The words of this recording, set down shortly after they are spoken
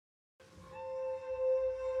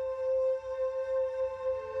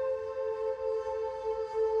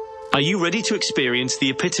Are you ready to experience the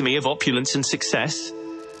epitome of opulence and success?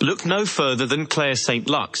 Look no further than Claire St.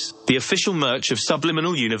 Lux, the official merch of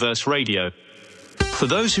Subliminal Universe Radio. For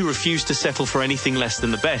those who refuse to settle for anything less than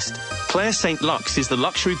the best, Claire St. Lux is the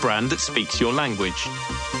luxury brand that speaks your language.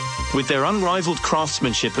 With their unrivaled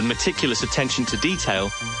craftsmanship and meticulous attention to detail,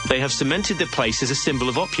 they have cemented their place as a symbol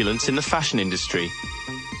of opulence in the fashion industry.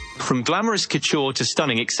 From glamorous couture to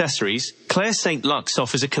stunning accessories, Claire St. Lux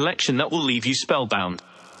offers a collection that will leave you spellbound.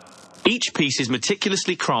 Each piece is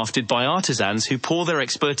meticulously crafted by artisans who pour their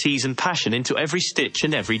expertise and passion into every stitch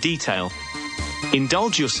and every detail.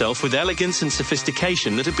 Indulge yourself with elegance and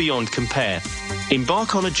sophistication that are beyond compare.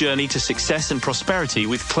 Embark on a journey to success and prosperity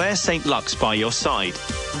with Claire St. Lux by your side.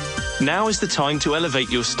 Now is the time to elevate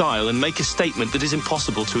your style and make a statement that is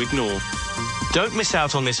impossible to ignore. Don't miss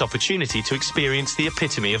out on this opportunity to experience the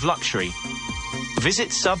epitome of luxury. Visit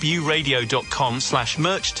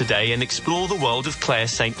suburadio.com/merch today and explore the world of Claire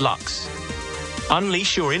St. Lux.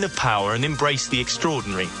 Unleash your inner power and embrace the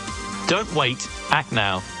extraordinary. Don't wait, act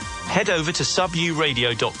now. Head over to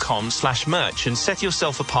suburadio.com/merch and set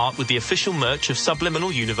yourself apart with the official merch of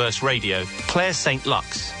Subliminal Universe Radio, Claire St.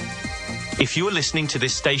 Lux. If you are listening to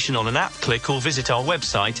this station on an app, click or visit our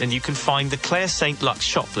website and you can find the Claire St. Lux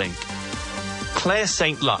shop link. Claire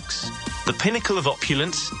St. Lux, the pinnacle of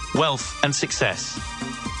opulence, wealth, and success.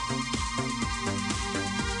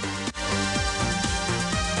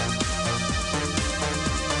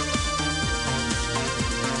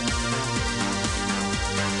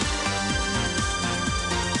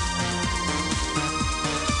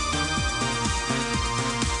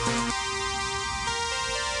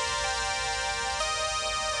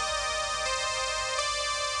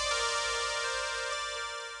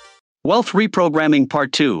 Wealth Reprogramming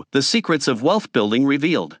Part 2, The Secrets of Wealth Building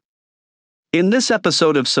Revealed. In this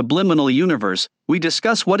episode of Subliminal Universe, we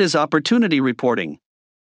discuss what is opportunity reporting.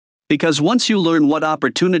 Because once you learn what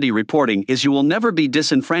opportunity reporting is, you will never be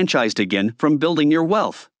disenfranchised again from building your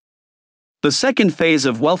wealth. The second phase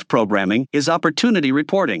of wealth programming is opportunity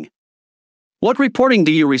reporting. What reporting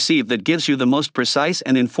do you receive that gives you the most precise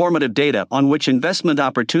and informative data on which investment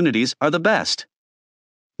opportunities are the best?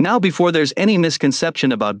 Now, before there's any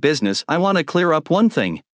misconception about business, I want to clear up one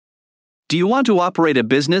thing. Do you want to operate a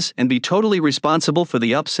business and be totally responsible for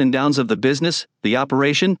the ups and downs of the business, the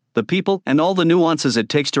operation, the people, and all the nuances it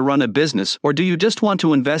takes to run a business, or do you just want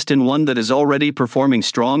to invest in one that is already performing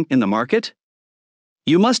strong in the market?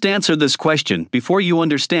 You must answer this question before you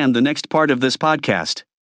understand the next part of this podcast.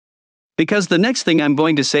 Because the next thing I'm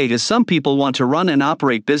going to say is, some people want to run and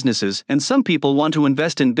operate businesses, and some people want to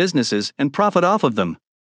invest in businesses and profit off of them.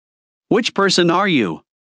 Which person are you?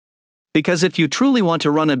 Because if you truly want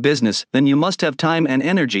to run a business, then you must have time and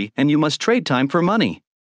energy, and you must trade time for money.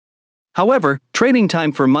 However, trading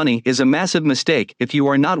time for money is a massive mistake if you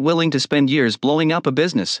are not willing to spend years blowing up a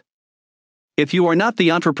business. If you are not the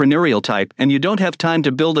entrepreneurial type and you don't have time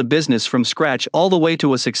to build a business from scratch all the way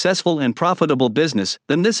to a successful and profitable business,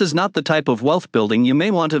 then this is not the type of wealth building you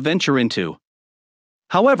may want to venture into.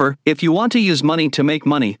 However, if you want to use money to make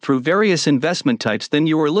money through various investment types, then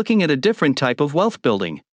you are looking at a different type of wealth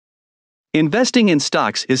building. Investing in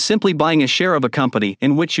stocks is simply buying a share of a company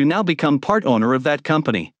in which you now become part owner of that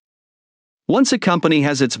company. Once a company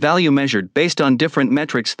has its value measured based on different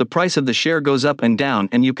metrics, the price of the share goes up and down,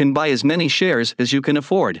 and you can buy as many shares as you can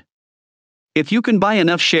afford. If you can buy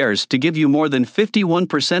enough shares to give you more than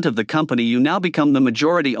 51% of the company, you now become the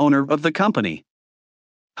majority owner of the company.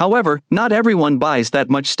 However, not everyone buys that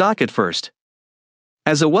much stock at first.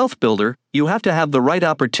 As a wealth builder, you have to have the right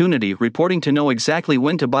opportunity reporting to know exactly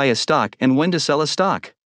when to buy a stock and when to sell a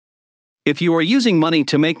stock. If you are using money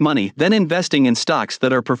to make money, then investing in stocks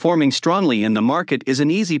that are performing strongly in the market is an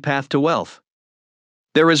easy path to wealth.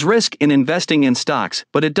 There is risk in investing in stocks,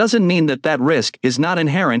 but it doesn't mean that that risk is not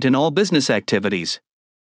inherent in all business activities.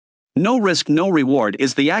 No risk, no reward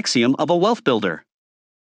is the axiom of a wealth builder.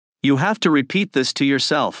 You have to repeat this to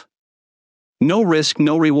yourself. No risk,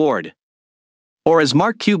 no reward. Or as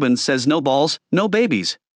Mark Cuban says, no balls, no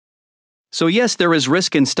babies. So yes, there is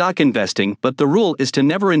risk in stock investing, but the rule is to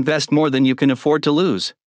never invest more than you can afford to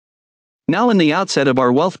lose. Now, in the outset of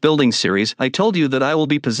our wealth building series, I told you that I will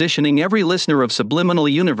be positioning every listener of Subliminal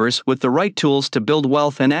Universe with the right tools to build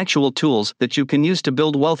wealth, and actual tools that you can use to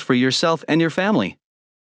build wealth for yourself and your family.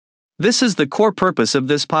 This is the core purpose of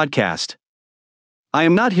this podcast. I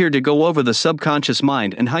am not here to go over the subconscious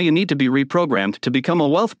mind and how you need to be reprogrammed to become a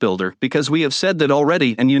wealth builder, because we have said that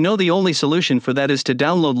already, and you know the only solution for that is to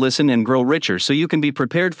download, listen, and grow richer so you can be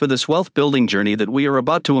prepared for this wealth building journey that we are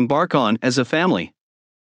about to embark on as a family.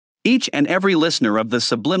 Each and every listener of the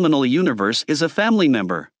Subliminal Universe is a family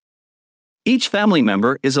member. Each family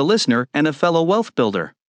member is a listener and a fellow wealth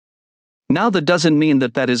builder. Now that doesn't mean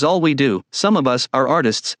that is all we do. Some of us are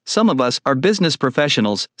artists, some of us are business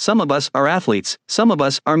professionals, some of us are athletes, some of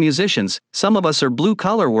us are musicians, some of us are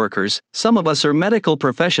blue-collar workers, some of us are medical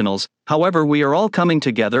professionals. However, we are all coming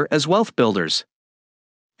together as wealth builders.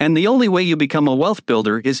 And the only way you become a wealth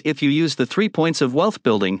builder is if you use the 3 points of wealth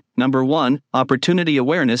building. Number 1, opportunity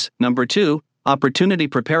awareness. Number 2, opportunity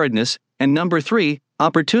preparedness. And number 3,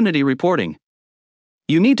 opportunity reporting.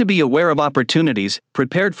 You need to be aware of opportunities,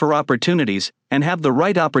 prepared for opportunities, and have the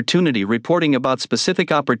right opportunity reporting about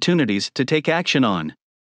specific opportunities to take action on.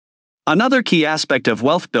 Another key aspect of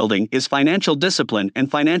wealth building is financial discipline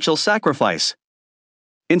and financial sacrifice.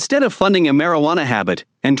 Instead of funding a marijuana habit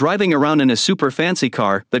and driving around in a super fancy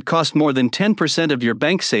car that costs more than 10% of your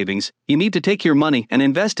bank savings, you need to take your money and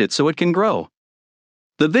invest it so it can grow.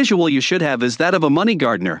 The visual you should have is that of a money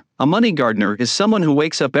gardener. A money gardener is someone who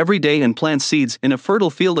wakes up every day and plants seeds in a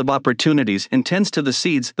fertile field of opportunities and tends to the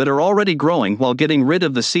seeds that are already growing while getting rid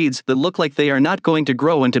of the seeds that look like they are not going to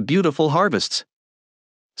grow into beautiful harvests.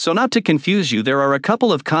 So not to confuse you, there are a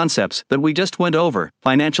couple of concepts that we just went over: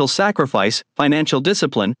 financial sacrifice, financial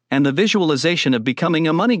discipline, and the visualization of becoming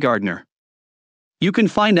a money gardener. You can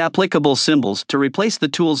find applicable symbols to replace the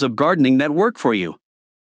tools of gardening that work for you.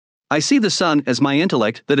 I see the sun as my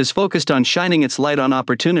intellect that is focused on shining its light on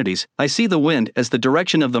opportunities. I see the wind as the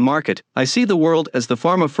direction of the market. I see the world as the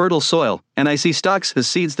farm of fertile soil, and I see stocks as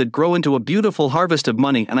seeds that grow into a beautiful harvest of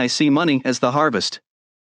money, and I see money as the harvest.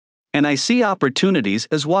 And I see opportunities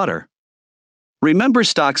as water. Remember,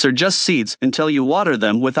 stocks are just seeds until you water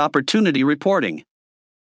them with opportunity reporting.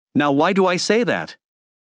 Now, why do I say that?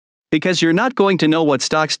 Because you're not going to know what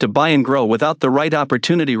stocks to buy and grow without the right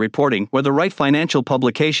opportunity reporting or the right financial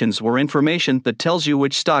publications or information that tells you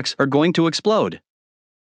which stocks are going to explode.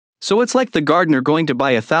 So it's like the gardener going to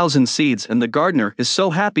buy 1,000 seeds, and the gardener is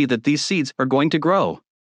so happy that these seeds are going to grow.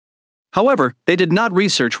 However, they did not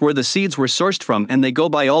research where the seeds were sourced from, and they go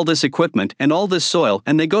buy all this equipment and all this soil,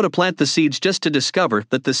 and they go to plant the seeds just to discover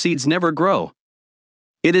that the seeds never grow.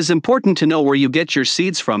 It is important to know where you get your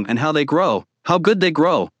seeds from and how they grow, how good they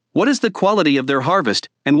grow. What is the quality of their harvest,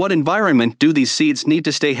 and what environment do these seeds need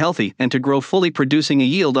to stay healthy and to grow fully, producing a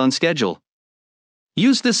yield on schedule?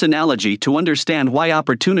 Use this analogy to understand why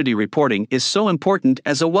opportunity reporting is so important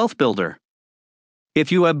as a wealth builder.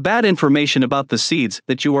 If you have bad information about the seeds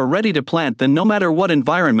that you are ready to plant, then no matter what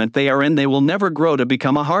environment they are in, they will never grow to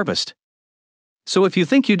become a harvest. So if you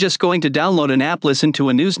think you're just going to download an app, listen to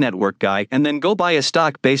a news network guy, and then go buy a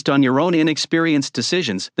stock based on your own inexperienced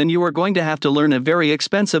decisions, then you are going to have to learn a very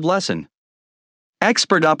expensive lesson.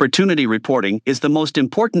 Expert opportunity reporting is the most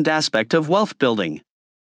important aspect of wealth building.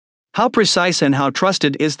 How precise and how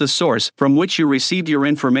trusted is the source from which you received your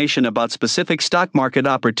information about specific stock market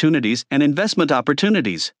opportunities and investment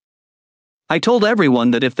opportunities? I told everyone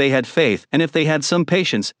that if they had faith and if they had some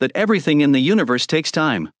patience, that everything in the universe takes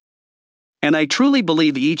time. And I truly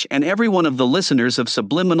believe each and every one of the listeners of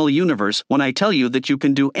Subliminal Universe when I tell you that you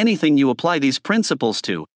can do anything you apply these principles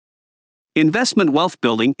to. Investment wealth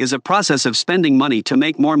building is a process of spending money to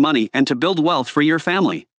make more money and to build wealth for your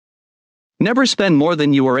family. Never spend more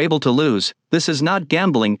than you are able to lose. This is not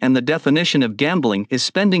gambling, and the definition of gambling is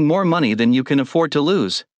spending more money than you can afford to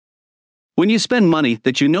lose. When you spend money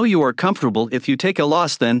that you know you are comfortable if you take a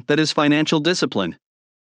loss, then that is financial discipline.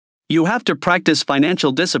 You have to practice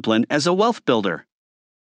financial discipline as a wealth builder.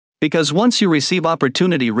 Because once you receive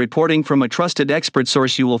opportunity reporting from a trusted expert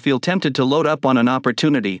source, you will feel tempted to load up on an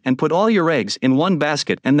opportunity and put all your eggs in one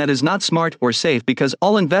basket, and that is not smart or safe because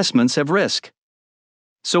all investments have risk.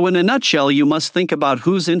 So in a nutshell, you must think about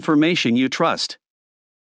whose information you trust.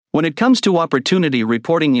 When it comes to opportunity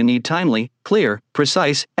reporting, you need timely, clear,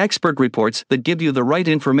 precise, expert reports that give you the right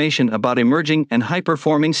information about emerging and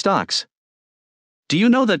high-performing stocks. Do you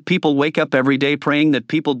know that people wake up every day praying that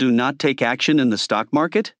people do not take action in the stock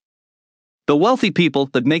market? The wealthy people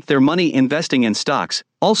that make their money investing in stocks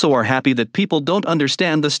also are happy that people don't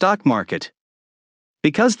understand the stock market.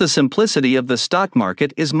 Because the simplicity of the stock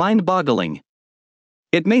market is mind-boggling.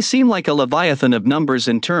 It may seem like a leviathan of numbers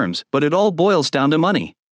and terms, but it all boils down to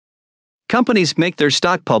money. Companies make their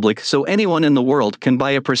stock public so anyone in the world can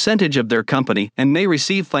buy a percentage of their company and may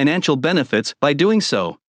receive financial benefits by doing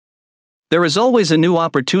so. There is always a new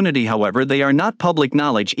opportunity, however, they are not public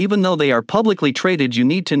knowledge. Even though they are publicly traded, you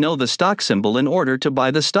need to know the stock symbol in order to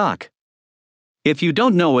buy the stock. If you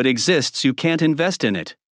don't know it exists, you can't invest in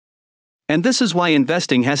it. And this is why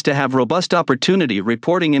investing has to have robust opportunity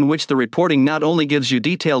reporting, in which the reporting not only gives you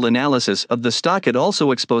detailed analysis of the stock, it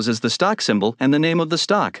also exposes the stock symbol and the name of the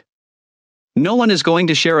stock. No one is going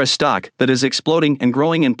to share a stock that is exploding and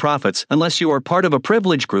growing in profits unless you are part of a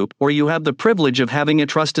privilege group or you have the privilege of having a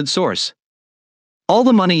trusted source. All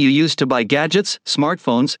the money you use to buy gadgets,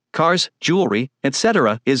 smartphones, cars, jewelry,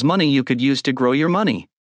 etc. is money you could use to grow your money.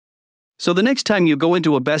 So the next time you go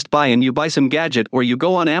into a Best Buy and you buy some gadget, or you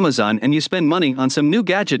go on Amazon and you spend money on some new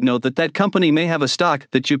gadget, note that that company may have a stock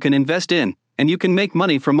that you can invest in, and you can make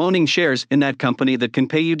money from owning shares in that company that can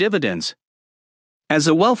pay you dividends. As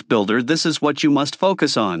a wealth builder, this is what you must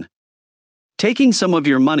focus on: taking some of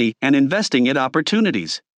your money and investing in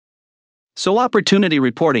opportunities. So opportunity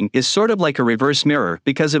reporting is sort of like a reverse mirror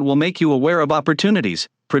because it will make you aware of opportunities,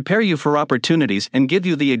 prepare you for opportunities, and give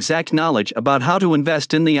you the exact knowledge about how to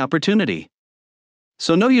invest in the opportunity.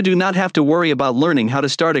 So no, you do not have to worry about learning how to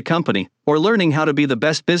start a company or learning how to be the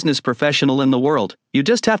best business professional in the world. You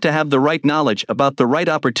just have to have the right knowledge about the right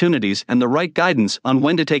opportunities and the right guidance on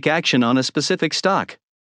when to take action on a specific stock.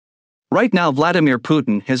 Right now, Vladimir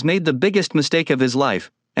Putin has made the biggest mistake of his life.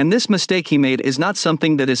 And this mistake he made is not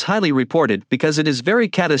something that is highly reported because it is very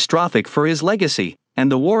catastrophic for his legacy, and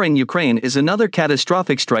the war in Ukraine is another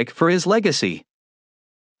catastrophic strike for his legacy.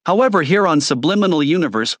 However, here on Subliminal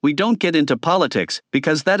Universe, we don't get into politics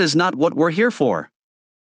because that is not what we're here for.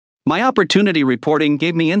 My opportunity reporting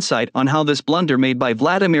gave me insight on how this blunder made by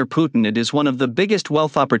Vladimir Putin it is one of the biggest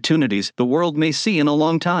wealth opportunities the world may see in a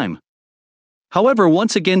long time. However,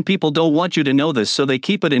 once again, people don't want you to know this, so they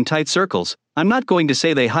keep it in tight circles. I'm not going to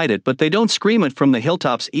say they hide it, but they don't scream it from the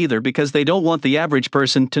hilltops either because they don't want the average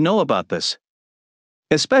person to know about this.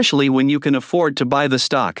 Especially when you can afford to buy the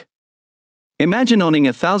stock. Imagine owning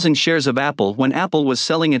 1,000 shares of Apple when Apple was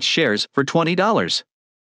selling its shares for $20.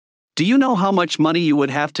 Do you know how much money you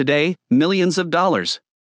would have today? Millions of dollars.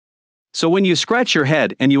 So when you scratch your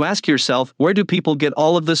head and you ask yourself, where do people get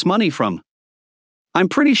all of this money from? I'm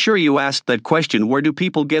pretty sure you asked that question, where do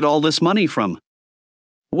people get all this money from?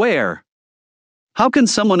 Where? How can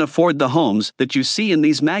someone afford the homes that you see in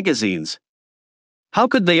these magazines? How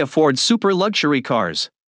could they afford super luxury cars?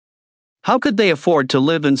 How could they afford to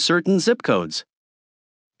live in certain zip codes?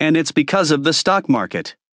 And it's because of the stock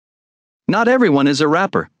market. Not everyone is a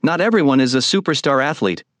rapper, not everyone is a superstar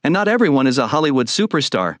athlete, and not everyone is a Hollywood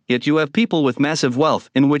superstar, yet you have people with massive wealth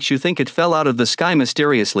in which you think it fell out of the sky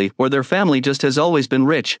mysteriously, or their family just has always been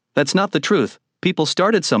rich. That's not the truth. People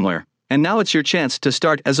started somewhere, and now it's your chance to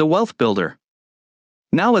start as a wealth builder.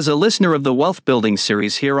 Now, as a listener of the Wealth Building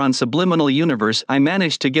series here on Subliminal Universe, I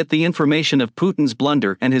managed to get the information of Putin's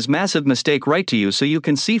blunder and his massive mistake right to you so you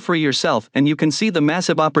can see for yourself and you can see the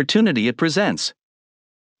massive opportunity it presents.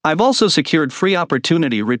 I've also secured free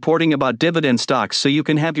opportunity reporting about dividend stocks so you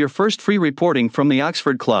can have your first free reporting from the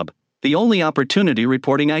Oxford Club, the only opportunity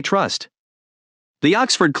reporting I trust. The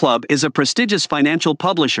Oxford Club is a prestigious financial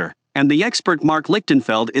publisher, and the expert Mark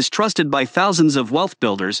Lichtenfeld is trusted by thousands of wealth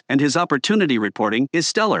builders, and his opportunity reporting is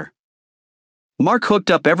stellar. Mark hooked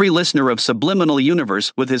up every listener of Subliminal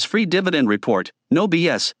Universe with his free dividend report. No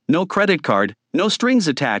BS, no credit card, no strings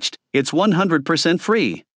attached, it's 100%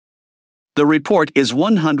 free. The report is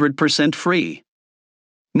 100% free.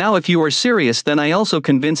 Now, if you are serious, then I also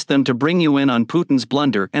convinced them to bring you in on Putin's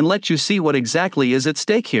blunder and let you see what exactly is at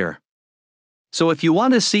stake here. So if you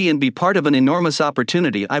want to see and be part of an enormous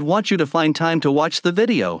opportunity, I'd want you to find time to watch the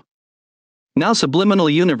video. Now, Subliminal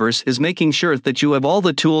Universe is making sure that you have all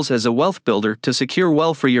the tools as a wealth builder to secure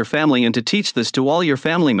wealth for your family and to teach this to all your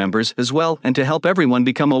family members as well, and to help everyone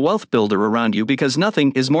become a wealth builder around you, because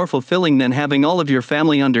nothing is more fulfilling than having all of your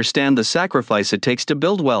family understand the sacrifice it takes to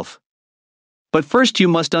build wealth. But first, you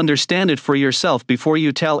must understand it for yourself before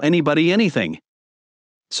you tell anybody anything.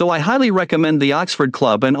 So I highly recommend the Oxford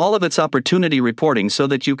Club and all of its opportunity reporting so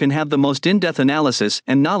that you can have the most in-depth analysis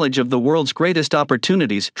and knowledge of the world's greatest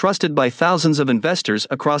opportunities trusted by thousands of investors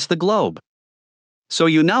across the globe. So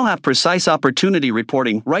you now have precise opportunity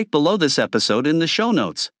reporting right below this episode in the show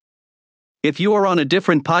notes. If you are on a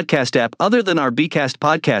different podcast app other than our Bcast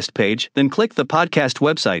podcast page, then click the podcast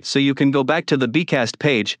website so you can go back to the Bcast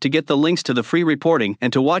page to get the links to the free reporting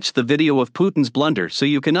and to watch the video of Putin's blunder so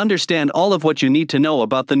you can understand all of what you need to know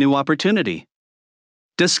about the new opportunity.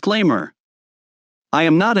 Disclaimer: I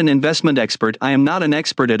am not an investment expert. I am not an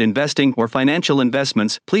expert at investing or financial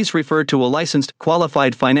investments. Please refer to a licensed,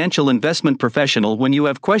 qualified financial investment professional when you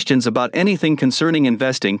have questions about anything concerning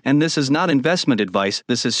investing, and this is not investment advice.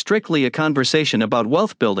 This is strictly a conversation about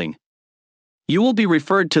wealth building. You will be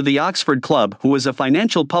referred to the Oxford Club, who is a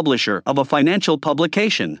financial publisher of a financial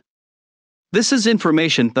publication. This is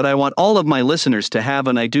information that I want all of my listeners to have,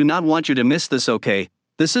 and I do not want you to miss this, okay?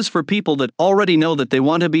 This is for people that already know that they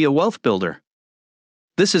want to be a wealth builder.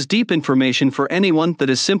 This is deep information for anyone that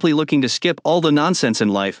is simply looking to skip all the nonsense in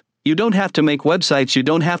life, You don't have to make websites, you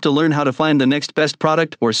don't have to learn how to find the next best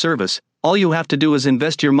product or service. All you have to do is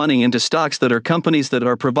invest your money into stocks that are companies that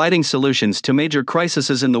are providing solutions to major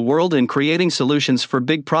crises in the world and creating solutions for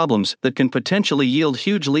big problems that can potentially yield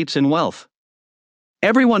huge leaps in wealth.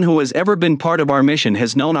 Everyone who has ever been part of our mission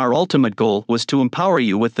has known our ultimate goal was to empower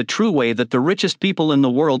you with the true way that the richest people in the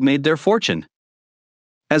world made their fortune.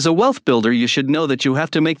 As a wealth builder, you should know that you have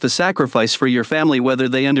to make the sacrifice for your family whether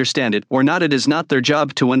they understand it or not. It is not their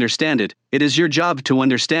job to understand it, it is your job to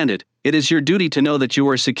understand it. It is your duty to know that you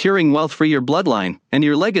are securing wealth for your bloodline and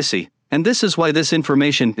your legacy. And this is why this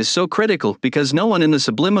information is so critical, because no one in the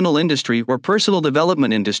subliminal industry or personal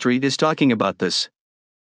development industry is talking about this.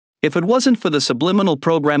 If it wasn't for the subliminal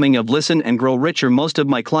programming of Listen and Grow Richer, most of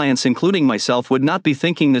my clients, including myself, would not be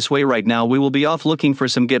thinking this way right now. We will be off looking for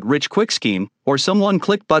some get-rich-quick scheme, or some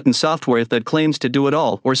one-click button software that claims to do it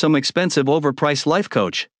all, or some expensive overpriced life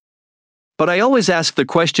coach. But I always ask the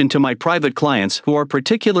question to my private clients, who are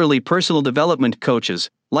particularly personal development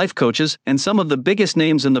coaches, life coaches, and some of the biggest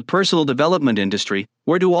names in the personal development industry,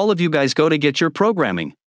 where do all of you guys go to get your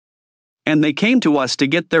programming? And they came to us to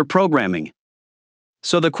get their programming.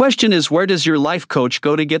 So the question is, where does your life coach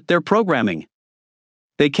go to get their programming?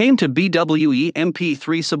 They came to BWE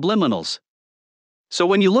MP3 Subliminals. So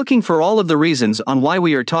when you're looking for all of the reasons on why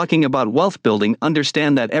we are talking about wealth building,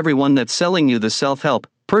 understand that everyone that's selling you the self-help,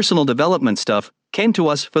 personal development stuff, came to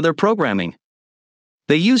us for their programming.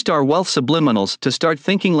 They used our wealth subliminals to start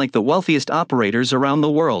thinking like the wealthiest operators around the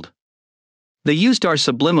world. They used our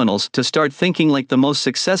subliminals to start thinking like the most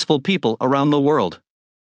successful people around the world.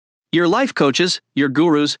 Your life coaches, your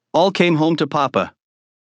gurus, all came home to Papa.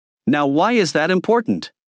 Now, why is that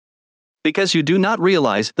important? Because you do not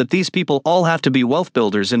realize that these people all have to be wealth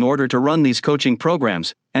builders in order to run these coaching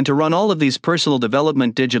programs, and to run all of these personal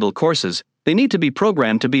development digital courses, they need to be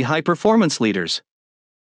programmed to be high-performance leaders.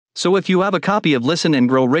 So if you have a copy of Listen and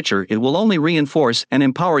Grow Richer, it will only reinforce and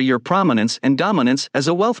empower your prominence and dominance as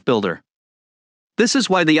a wealth builder. This is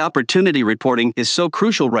why the opportunity reporting is so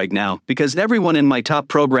crucial right now, because everyone in my top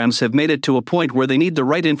programs have made it to a point where they need the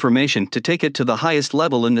right information to take it to the highest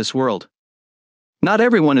level in this world. Not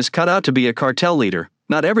everyone is cut out to be a cartel leader,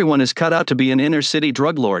 not everyone is cut out to be an inner-city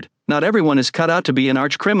drug lord, not everyone is cut out to be an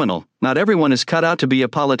arch-criminal, not everyone is cut out to be a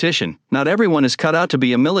politician, not everyone is cut out to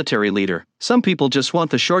be a military leader. Some people just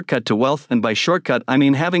want the shortcut to wealth, and by shortcut I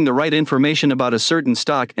mean having the right information about a certain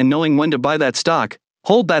stock and knowing when to buy that stock,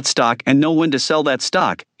 hold that stock, and know when to sell that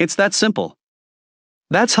stock. It's that simple.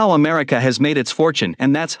 That's how America has made its fortune,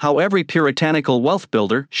 and that's how every puritanical wealth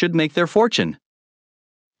builder should make their fortune.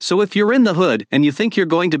 So if you're in the hood and you think you're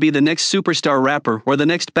going to be the next superstar rapper or the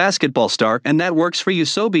next basketball star, and that works for you,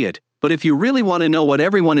 so be it. But if you really want to know what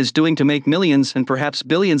everyone is doing to make millions and perhaps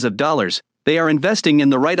billions of dollars, they are investing in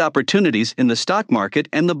the right opportunities in the stock market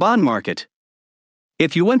and the bond market.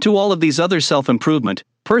 If you went to all of these other self-improvement,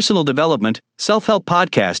 personal development, self-help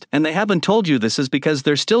podcast, and they haven't told you this, is because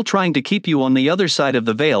they're still trying to keep you on the other side of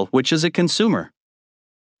the veil, which is a consumer.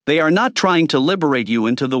 They are not trying to liberate you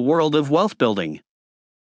into the world of wealth building.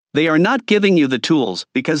 They are not giving you the tools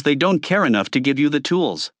because they don't care enough to give you the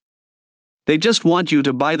tools. They just want you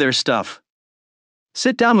to buy their stuff.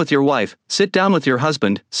 Sit down with your wife, sit down with your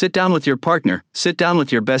husband, sit down with your partner, sit down with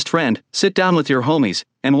your best friend, sit down with your homies,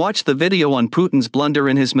 and watch the video on Putin's blunder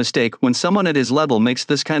and his mistake. When someone at his level makes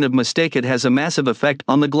this kind of mistake, it has a massive effect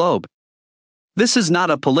on the globe. This is not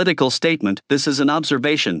a political statement, this is an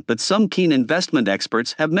observation that some keen investment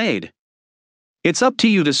experts have made. It's up to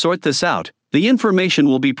you to sort this out. The information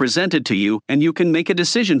will be presented to you, and you can make a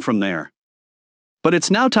decision from there. But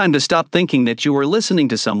it's now time to stop thinking that you were listening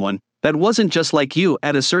to someone that wasn't just like you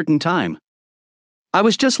at a certain time. I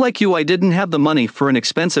was just like you. I didn't have the money for an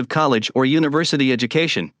expensive college or university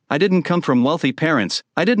education. I didn't come from wealthy parents.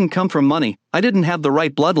 I didn't come from money. I didn't have the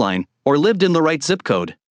right bloodline, or lived in the right zip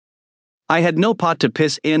code. I had no pot to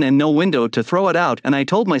piss in and no window to throw it out, and I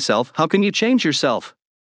told myself, how can you change yourself?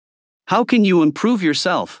 How can you improve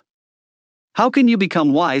yourself? How can you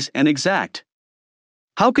become wise and exact?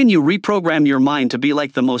 How can you reprogram your mind to be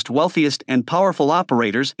like the most wealthiest and powerful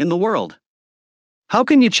operators in the world? How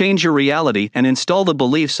can you change your reality and install the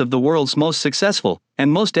beliefs of the world's most successful,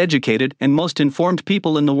 and most educated, and most informed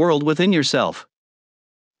people in the world within yourself?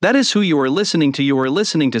 That is who you are listening to. You are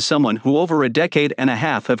listening to someone who over a decade and a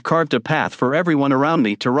half have carved a path for everyone around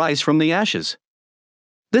me to rise from the ashes.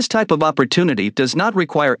 This type of opportunity does not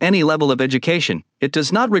require any level of education. It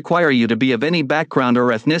does not require you to be of any background or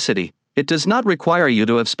ethnicity. It does not require you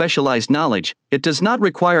to have specialized knowledge. It does not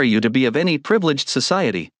require you to be of any privileged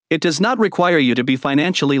society. It does not require you to be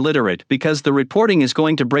financially literate because the reporting is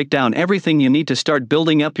going to break down everything you need to start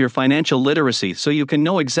building up your financial literacy so you can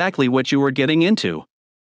know exactly what you are getting into.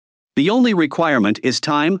 The only requirement is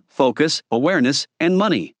time, focus, awareness, and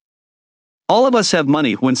money. All of us have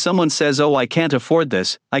money when someone says, "Oh, I can't afford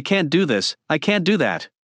this, I can't do this, I can't do that."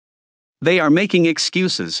 They are making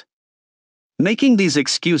excuses. Making these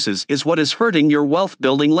excuses is what is hurting your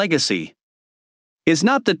wealth-building legacy. Is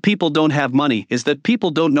not that people don't have money, is that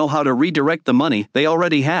people don't know how to redirect the money they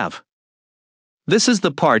already have. This is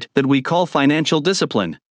the part that we call financial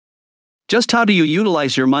discipline. Just how do you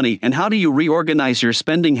utilize your money and how do you reorganize your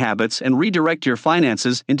spending habits and redirect your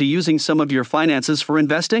finances into using some of your finances for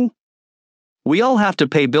investing? We all have to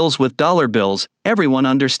pay bills with dollar bills, everyone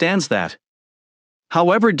understands that.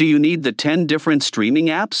 However, do you need the 10 different streaming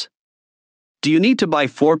apps? Do you need to buy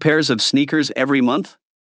 4 pairs of sneakers every month?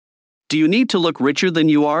 Do you need to look richer than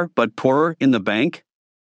you are, but poorer in the bank?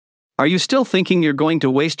 Are you still thinking you're going to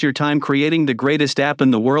waste your time creating the greatest app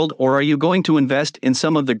in the world, or are you going to invest in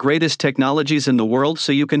some of the greatest technologies in the world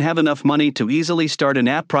so you can have enough money to easily start an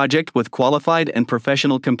app project with qualified and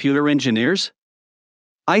professional computer engineers?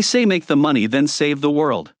 I say make the money, then save the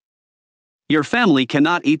world. Your family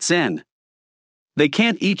cannot eat Zen. They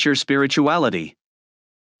can't eat your spirituality.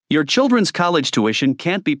 Your children's college tuition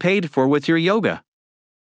can't be paid for with your yoga.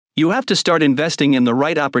 You have to start investing in the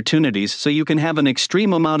right opportunities so you can have an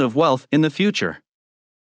extreme amount of wealth in the future.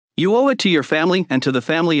 You owe it to your family and to the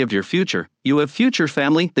family of your future. You have future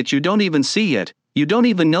family that you don't even see yet. You don't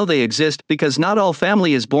even know they exist because not all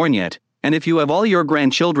family is born yet. And if you have all your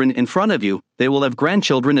grandchildren in front of you, they will have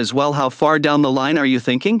grandchildren as well. How far down the line are you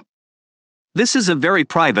thinking? This is a very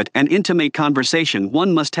private and intimate conversation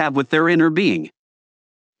one must have with their inner being.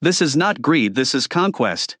 This is not greed, this is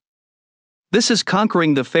conquest. This is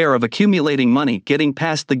conquering the fear of accumulating money, getting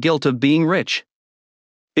past the guilt of being rich.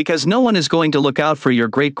 Because no one is going to look out for your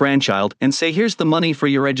great-grandchild and say, "Here's the money for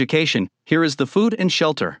your education, here is the food and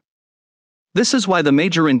shelter." This is why the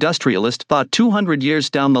major industrialist thought 200 years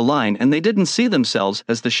down the line, and they didn't see themselves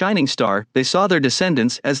as the shining star, they saw their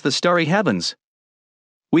descendants as the starry heavens.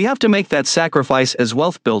 We have to make that sacrifice as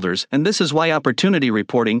wealth builders, and this is why opportunity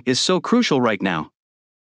reporting is so crucial right now.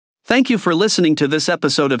 Thank you for listening to this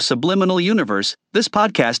episode of Subliminal Universe. This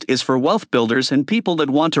podcast is for wealth builders and people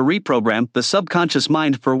that want to reprogram the subconscious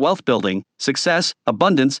mind for wealth building, success,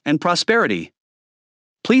 abundance, and prosperity.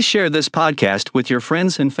 Please share this podcast with your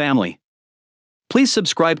friends and family. Please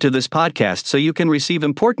subscribe to this podcast so you can receive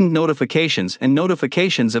important notifications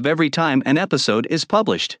of every time an episode is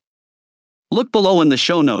published. Look below in the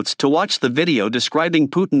show notes to watch the video describing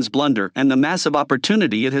Putin's blunder and the massive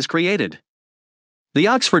opportunity it has created. The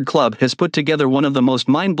Oxford Club has put together one of the most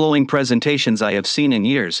mind-blowing presentations I have seen in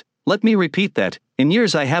years. Let me repeat that, in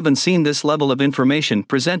years I haven't seen this level of information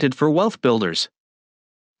presented for wealth builders.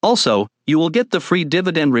 Also, you will get the free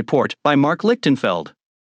dividend report by Mark Lichtenfeld.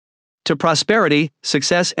 To prosperity,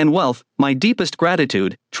 success, and wealth, my deepest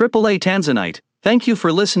gratitude, AAA Tanzanite. Thank you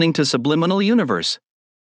for listening to Subliminal Universe.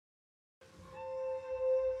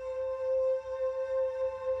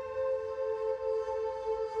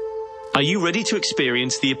 Are you ready to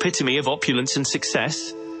experience the epitome of opulence and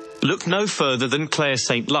success? Look no further than Claire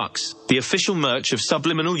St. Lux, the official merch of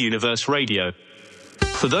Subliminal Universe Radio.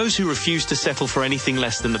 For those who refuse to settle for anything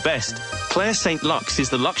less than the best, Claire St. Lux is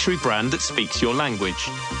the luxury brand that speaks your language.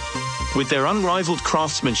 With their unrivaled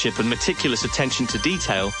craftsmanship and meticulous attention to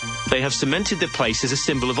detail, they have cemented their place as a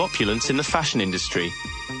symbol of opulence in the fashion industry.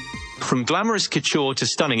 From glamorous couture to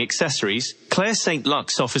stunning accessories, Claire St.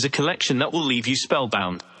 Lux offers a collection that will leave you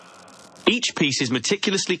spellbound. Each piece is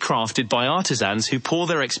meticulously crafted by artisans who pour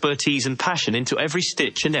their expertise and passion into every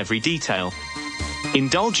stitch and every detail.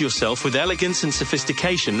 Indulge yourself with elegance and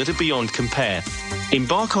sophistication that are beyond compare.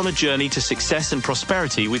 Embark on a journey to success and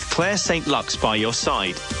prosperity with Claire St. Lux by your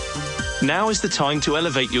side. Now is the time to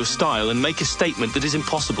elevate your style and make a statement that is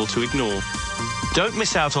impossible to ignore. Don't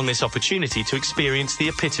miss out on this opportunity to experience the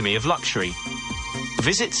epitome of luxury.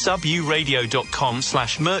 Visit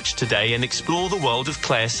suburadio.com/merch today and explore the world of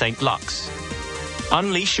Claire St. Lux.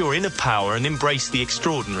 Unleash your inner power and embrace the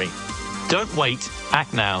extraordinary. Don't wait,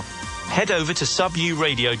 act now. Head over to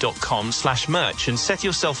suburadio.com/merch and set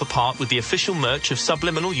yourself apart with the official merch of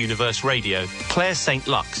Subliminal Universe Radio, Claire St.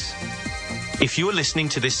 Lux. If you are listening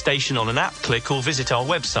to this station on an app, click or visit our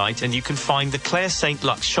website and you can find the Claire St.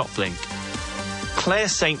 Lux shop link. Claire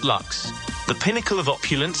St. Lux, the pinnacle of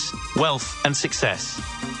opulence, wealth, and success.